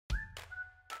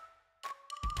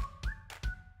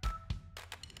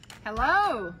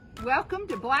Hello, welcome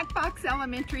to Black Box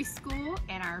Elementary School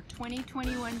and our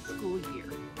 2021 school year.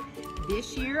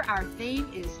 This year our theme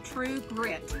is True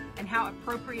Grit, and how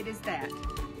appropriate is that?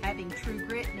 Having true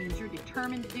grit means you're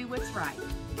determined to do what's right.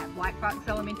 At Black Box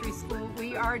Elementary School,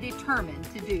 we are determined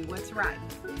to do what's right.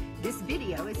 This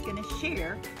video is going to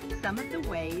share some of the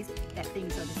ways that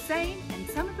things are the same and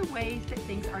some of the ways that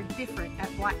things are different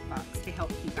at Black Box to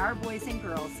help keep our boys and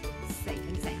girls safe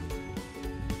and sound.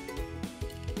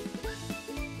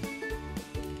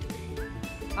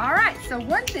 All right, so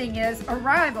one thing is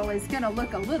arrival is going to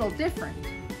look a little different.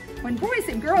 When boys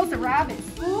and girls arrive at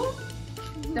school,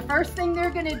 the first thing they're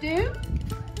going to do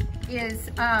is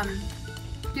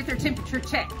get their temperature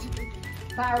checked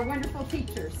by our wonderful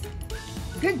teachers.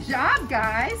 Good job,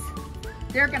 guys.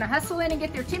 They're going to hustle in and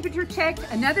get their temperature checked.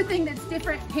 Another thing that's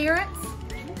different, parents,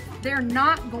 they're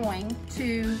not going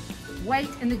to wait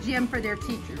in the gym for their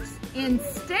teachers.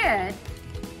 Instead,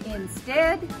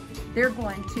 they're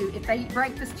going to, if they eat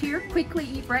breakfast here, quickly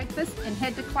eat breakfast and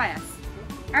head to class.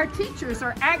 Our teachers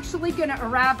are actually going to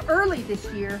arrive early this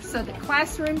year so that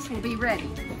classrooms will be ready.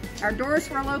 Our doors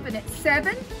will open at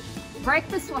 7,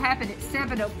 breakfast will happen at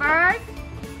 7:05,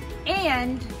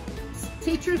 and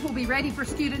teachers will be ready for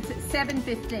students at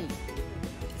 7:15.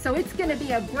 So it's going to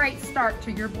be a great start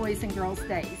to your boys and girls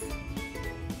days.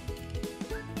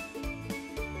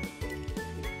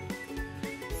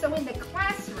 So in the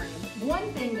classroom,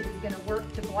 one thing that is going to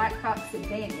work to Black Box's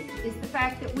advantage is the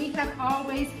fact that we have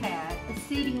always had a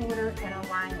seating order and a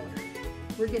line order.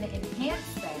 We're going to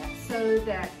enhance that so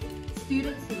that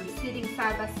students who are sitting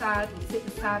side by side will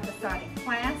sit side by side in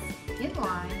class, in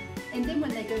line, and then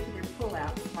when they go to their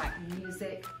pullouts like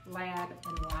music, lab,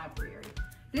 and library.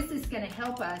 This is going to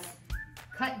help us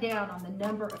cut down on the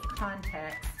number of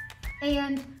contacts.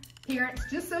 And parents,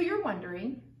 just so you're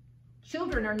wondering,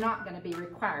 children are not going to be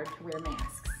required to wear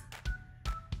masks.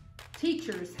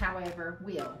 Teachers, however,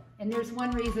 will. And there's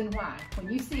one reason why.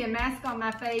 When you see a mask on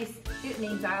my face, it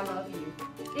means I love you.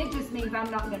 It just means I'm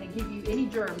not going to give you any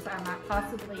germs I might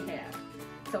possibly have.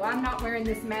 So I'm not wearing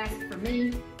this mask for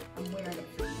me, I'm wearing it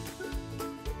for you.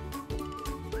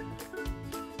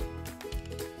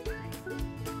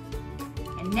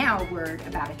 And now a word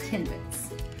about attendance.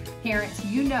 Parents,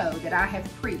 you know that I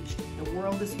have preached the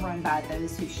world is run by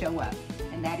those who show up,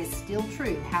 and that is still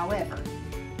true. However,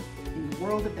 in the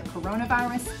world of the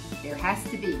coronavirus, there has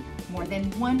to be more than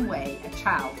one way a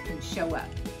child can show up.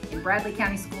 In Bradley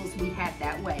County Schools, we have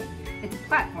that way. It's a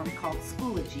platform called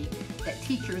Schoology that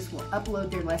teachers will upload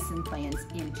their lesson plans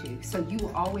into. So you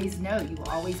will always know, you will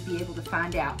always be able to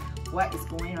find out what is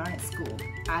going on at school.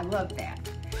 I love that.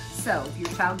 So if your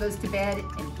child goes to bed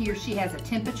and he or she has a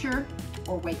temperature,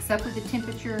 or wakes up with a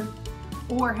temperature,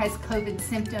 or has COVID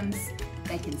symptoms,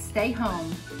 they can stay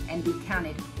home and be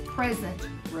counted present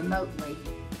remotely.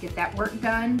 Get that work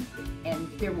done,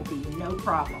 and there will be no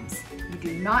problems. You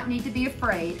do not need to be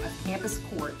afraid of campus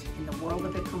court in the world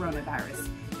of the coronavirus.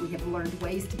 We have learned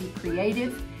ways to be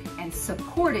creative and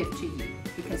supportive to you,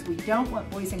 because we don't want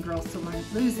boys and girls to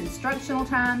lose instructional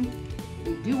time.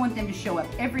 We do want them to show up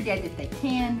every day that they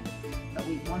can, but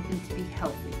we want them to be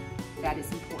healthy. That is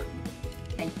important.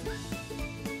 Thank you.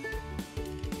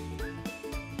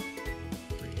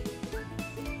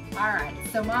 All right,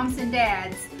 so moms and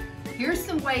dads, here's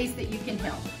some ways that you can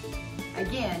help.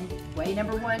 Again, way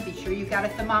number one, be sure you've got a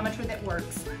thermometer that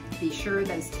works. Be sure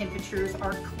those temperatures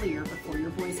are clear before your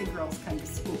boys and girls come to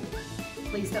school.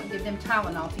 Please don't give them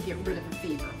Tylenol to get rid of a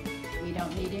fever. We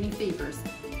don't need any fevers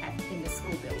in the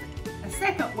school building. A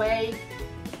second way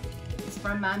is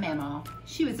from my mama.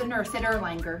 She was a nurse at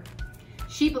Erlanger.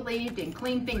 She believed in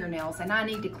clean fingernails, and I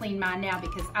need to clean mine now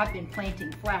because I've been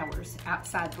planting flowers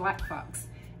outside Black Box.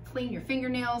 Clean your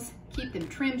fingernails, keep them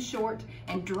trimmed short,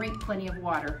 and drink plenty of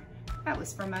water. That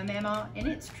was from my mama, and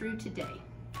it's true today.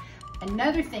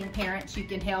 Another thing, parents, you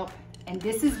can help, and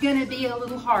this is gonna be a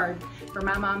little hard for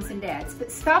my moms and dads, but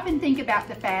stop and think about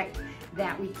the fact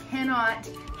that we cannot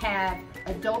have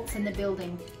adults in the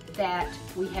building that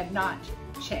we have not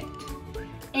checked.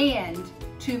 And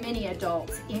too many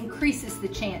adults increases the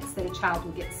chance that a child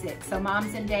will get sick. So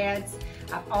moms and dads,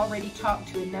 I've already talked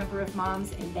to a number of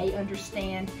moms and they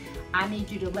understand. I need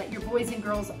you to let your boys and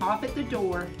girls off at the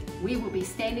door. We will be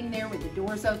standing there with the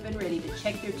doors open, ready to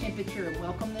check their temperature and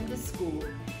welcome them to school.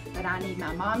 But I need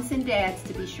my moms and dads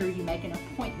to be sure you make an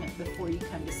appointment before you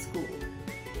come to school.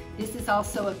 This is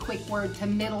also a quick word to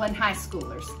middle and high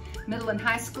schoolers. Middle and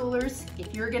high schoolers,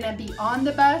 if you're gonna be on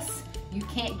the bus, you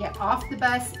can't get off the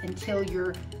bus until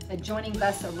your adjoining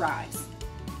bus arrives.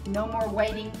 No more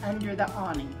waiting under the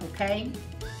awning, okay?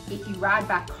 If you ride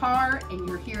by car and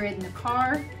you're here in the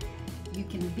car, You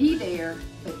can be there,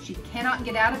 but you cannot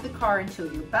get out of the car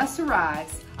until your bus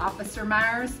arrives. Officer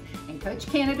Myers and Coach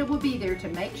Canada will be there to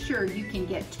make sure you can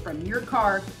get from your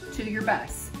car to your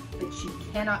bus, but you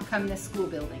cannot come in the school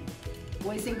building.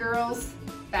 Boys and girls,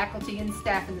 faculty and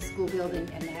staff in the school building,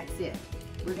 and that's it.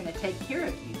 We're going to take care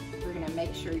of you. We're going to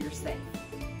make sure you're safe.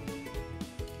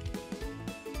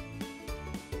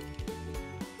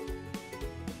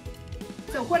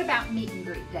 So what about meet and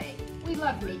greet day? We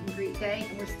love meet and greet day,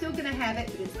 and we're still going to have it,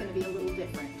 but it's going to be a little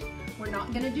different. We're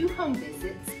not going to do home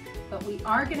visits, but we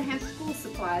are going to have school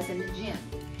supplies in the gym.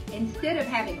 Instead of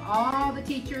having all the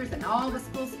teachers and all the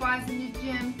school supplies in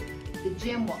the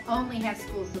gym will only have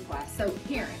school supplies. So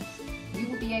parents, you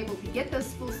will be able to get those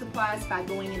school supplies by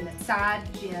going in the side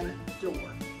gym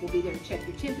door. We'll be there to check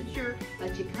your temperature,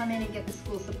 let you come in and get the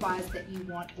school supplies that you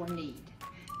want or need.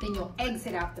 Then you'll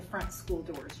exit out the front school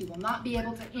doors. You will not be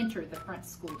able to enter the front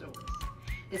school doors.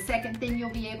 The second thing you'll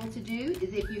be able to do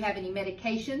is if you have any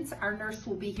medications, our nurse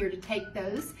will be here to take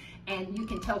those, and you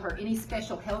can tell her any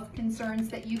special health concerns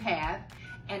that you have.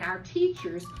 And our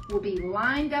teachers will be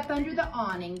lined up under the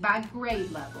awning by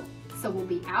grade level. So we'll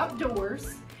be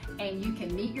outdoors, and you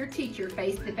can meet your teacher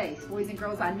face to face. Boys and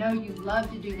girls, I know you love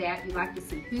to do that. You like to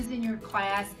see who's in your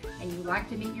class, and you like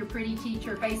to meet your pretty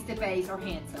teacher face to face, or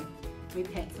handsome.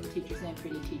 We've had some teachers and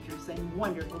pretty teachers and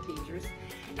wonderful teachers.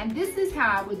 And this is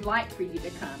how I would like for you to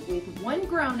come, with one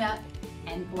grown-up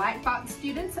and Black Box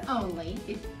students only.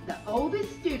 If the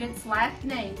oldest student's last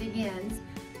name begins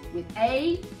with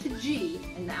A to G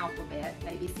in the alphabet,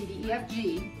 A, B, C, D, E, F,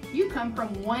 G, you come from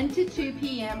 1 to 2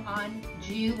 p.m. on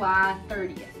July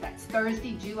 30th. That's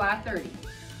Thursday, July 30th.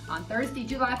 On Thursday,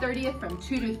 July 30th, from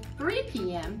 2 to 3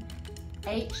 p.m.,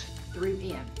 H through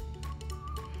M.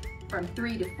 From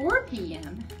 3 to 4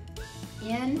 p.m.,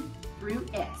 N through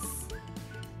S.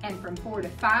 And from 4 to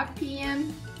 5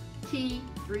 p.m., T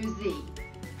through Z.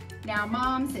 Now,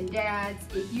 moms and dads,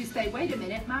 if you say, wait a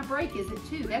minute, my break is at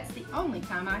 2, that's the only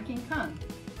time I can come.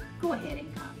 Go ahead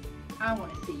and come. I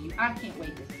want to see you. I can't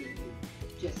wait to see you.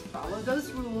 Just follow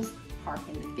those rules, park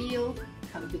in the field,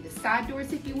 come through the side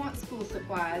doors if you want school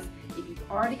supplies. If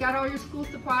you've already got all your school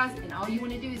supplies and all you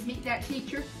want to do is meet that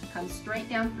teacher, come straight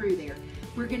down through there.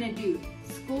 We're going to do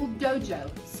School Dojo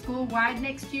school-wide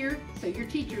next year, so your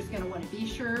teacher's going to want to be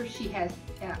sure she has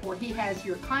or he has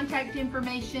your contact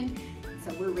information.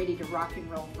 So we're ready to rock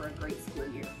and roll for a great school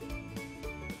year.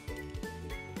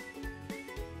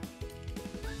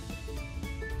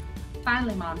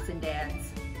 Finally, moms and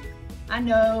dads, I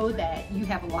know that you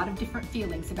have a lot of different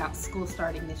feelings about school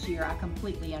starting this year. I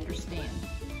completely understand.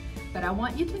 But I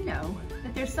want you to know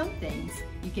that there's some things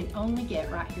you can only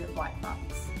get right here at Black Box.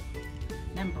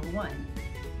 Number one,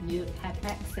 you have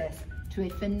access to a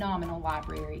phenomenal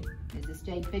library. Mrs.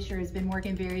 Jade Fisher has been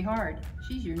working very hard.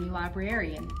 She's your new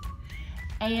librarian.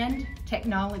 And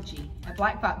technology. At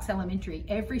Black Box Elementary,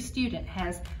 every student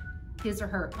has his or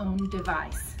her own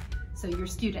device. So your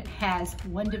student has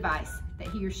one device that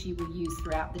he or she will use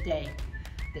throughout the day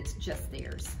that's just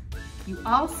theirs. You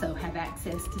also have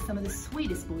access to some of the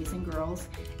sweetest boys and girls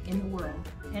in the world.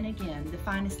 And again, the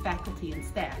finest faculty and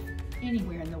staff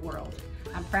anywhere in the world.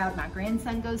 I'm proud my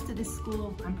grandson goes to this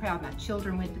school. I'm proud my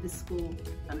children went to this school.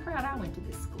 I'm proud I went to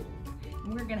this school.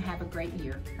 And we're gonna have a great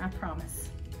year, I promise.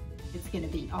 It's gonna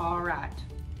be all right.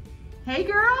 Hey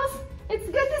girls, it's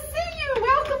good to see you.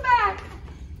 Welcome back.